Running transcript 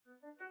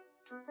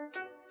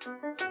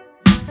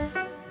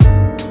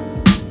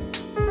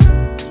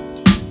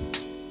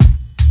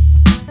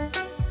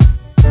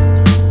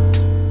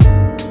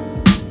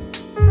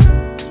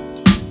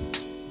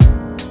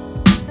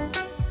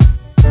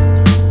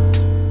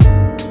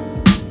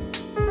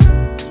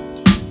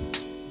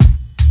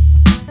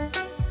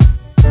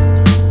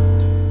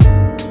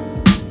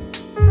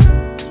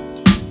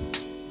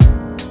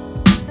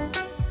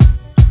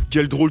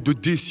Quelle drôle de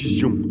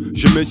décision.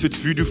 J'aimais cette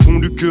fille du fond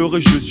du cœur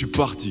et je suis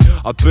parti,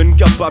 à peine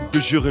capable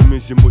de gérer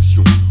mes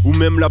émotions. Ou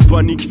même la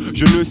panique,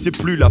 je ne sais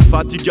plus, la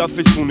fatigue a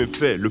fait son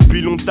effet. Le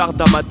pilon tarde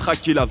à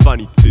matraquer la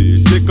vanité.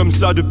 C'est comme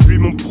ça depuis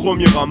mon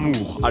premier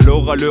amour.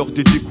 Alors à l'heure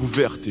des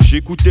découvertes,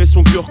 j'écoutais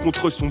son cœur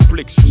contre son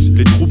plexus.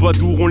 Les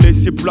troubadours ont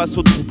laissé place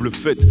aux troubles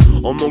faits.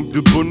 En manque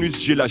de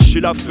bonus, j'ai lâché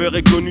l'affaire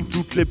et connu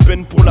toutes les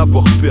peines pour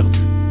l'avoir perdu.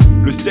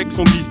 Le sexe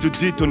en guise de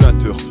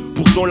détonateur.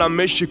 Pourtant la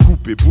mèche est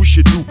coupée, bouche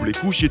est doublée,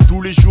 couchée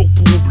tous les jours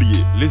pour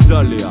oublier les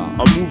aléas.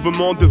 Un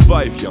mouvement de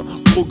va-et-vient,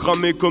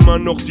 programmé comme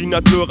un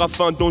ordinateur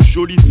afin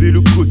d'enjoliver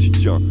le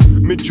quotidien.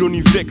 Mais Johnny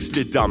vexe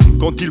les dames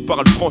quand il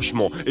parle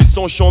franchement. Et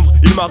sans chanvre,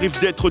 il m'arrive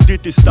d'être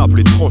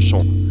détestable et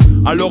tranchant.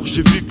 Alors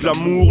j'évite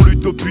l'amour,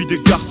 l'utopie des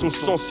garçons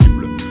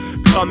sensibles,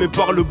 cramés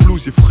par le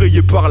blues,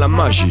 effrayés par la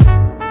magie.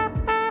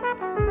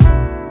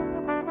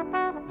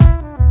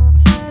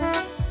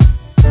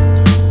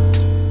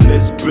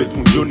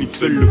 Ton Johnny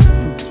fait le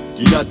fou,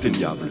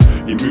 inatteignable,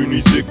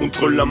 immunisé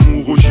contre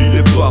l'amour au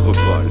gilet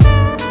pare-balles.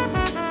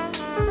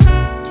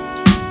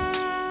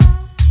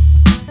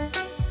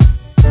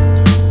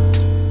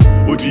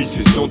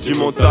 Odyssée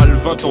sentimentale,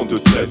 20 ans de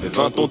trêve et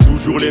 20 ans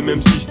toujours les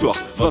mêmes histoires,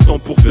 20 ans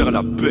pour faire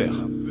la paire.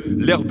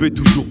 L'herbe est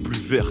toujours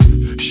plus verte,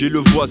 chez le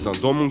voisin,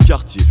 dans mon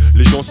quartier,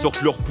 les gens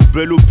sortent leurs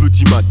poubelles au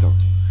petit matin.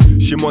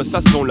 Chez moi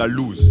ça sent la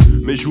loose,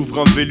 mais j'ouvre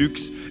un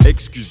Velux.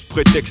 Excuse,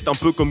 prétexte, un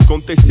peu comme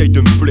quand t'essayes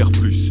de me plaire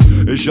plus.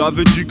 Et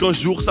j'avais dit qu'un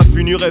jour ça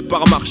finirait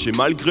par marcher.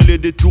 Malgré les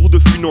détours de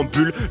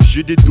funambule,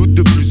 j'ai des doutes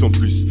de plus en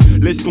plus.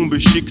 Laisse tomber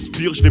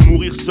Shakespeare, je vais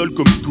mourir seul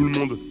comme tout le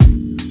monde.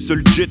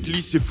 Seul Jet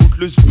Li sait foutre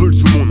le sbeul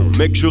sous mon nom.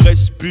 Mec, je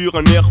respire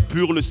un air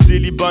pur, le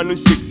célibat ne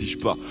s'exige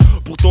pas.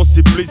 Pourtant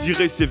ses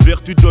plaisirs et ses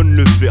vertus donnent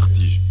le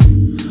vertige.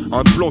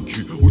 Un plan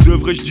cul, ou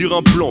devrais-je dire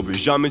un plan B,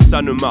 jamais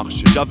ça ne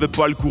marche. J'avais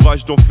pas le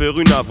courage d'en faire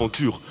une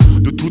aventure.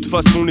 De toute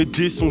façon les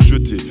dés sont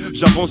jetés,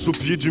 j'avance au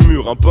pied du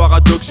mur. Un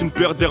paradoxe, une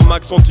paire d'Air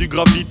Max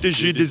anti-gravité.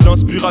 J'ai des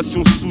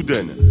inspirations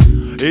soudaines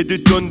et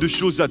des tonnes de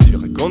choses à dire.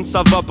 Et quand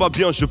ça va pas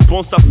bien, je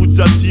pense à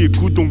Fuzati.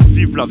 Écoute donc,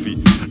 vive la vie,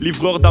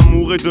 livreur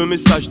d'amour et de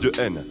messages de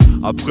haine.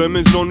 Après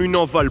mes ennuis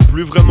n'en valent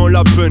plus vraiment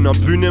la peine.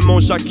 Impunément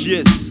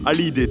j'acquiesce à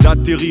l'idée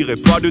d'atterrir et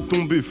pas de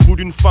tomber fou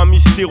d'une femme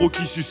hystéro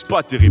qui suce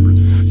pas terrible.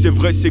 C'est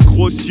vrai c'est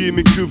grossier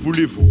mais que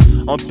voulez-vous,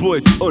 un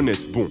poète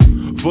honnête, bon.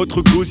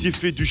 Votre gosier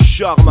fait du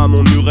charme à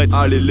mon urètre.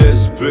 Allez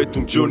laisse bête,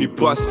 ton Johnny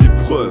passe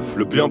l'épreuve.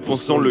 Le bien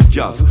pensant le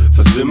gave,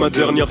 ça c'est ma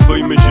dernière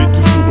feuille mais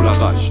j'ai toujours la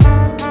rage.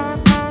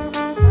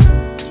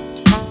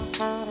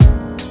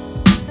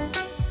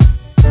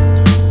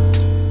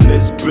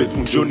 Laisse bête,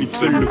 ton Johnny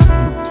fait le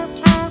fou.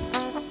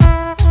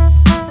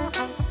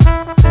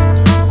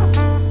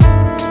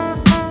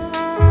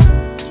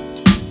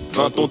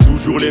 Ans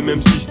toujours les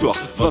mêmes histoires,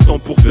 20 ans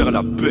pour faire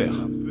la paire.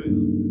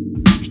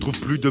 Je trouve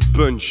plus de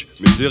punch,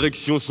 mes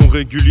érections sont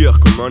régulières.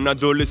 Comme un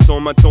adolescent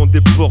m'attend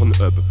des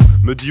Pornhub.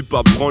 Me dis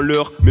pas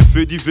branleur, mes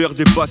faits divers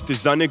dépassent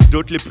tes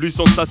anecdotes les plus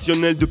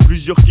sensationnelles de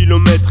plusieurs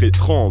kilomètres et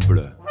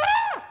tremble.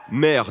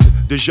 Merde,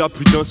 déjà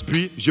plus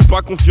d'inspi, j'ai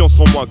pas confiance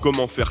en moi.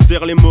 Comment faire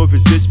taire les mauvais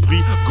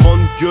esprits,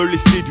 grande gueule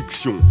et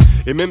séduction.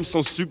 Et même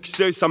sans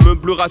succès, ça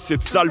meublera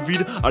cette salle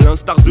vide à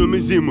l'instar de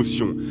mes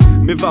émotions.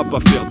 Mais va pas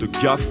faire de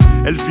gaffe,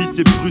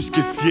 Elvis est brusque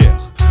et fier.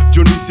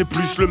 Johnny c'est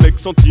plus le mec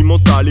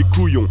sentimental et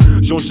couillon.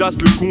 Jean Jass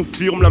le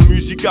confirme, la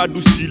musique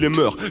adoucit les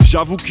mœurs.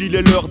 J'avoue qu'il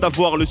est l'heure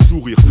d'avoir le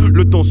sourire.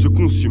 Le temps se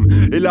consume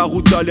et la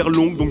route a l'air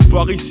longue. Donc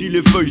par ici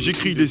les feuilles,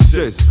 j'écris les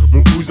 16.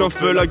 Mon cousin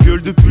fait la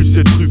gueule depuis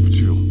cette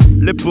rupture.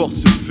 Les portes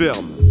se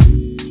ferment.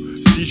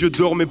 Si je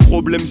dors, mes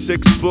problèmes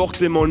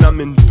s'exportent et m'en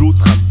amènent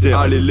d'autres à terre.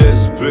 Allez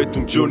laisse bête,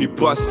 ton Johnny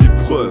passe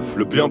l'épreuve.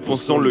 Le bien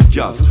pensant le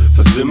gave,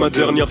 ça c'est ma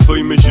dernière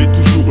feuille mais j'ai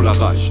toujours la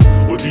rage.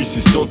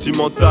 Odyssée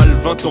sentimentale,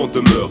 20 ans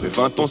demeure et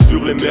 20 ans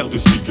sur les mers de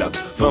Cyclades.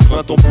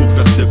 20 ans pour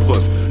faire ses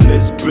preuves.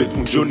 Laisse bête,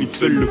 ton Johnny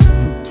fait le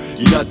fou,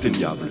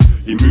 inatteignable,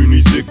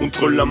 immunisé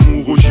contre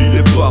l'amour au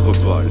gilet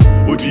pare-balles.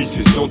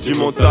 Odyssée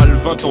sentimentale,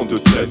 20 ans de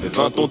trêve et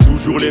 20 ans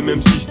toujours les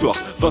mêmes histoires.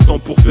 20 ans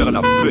pour faire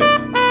la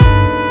paix.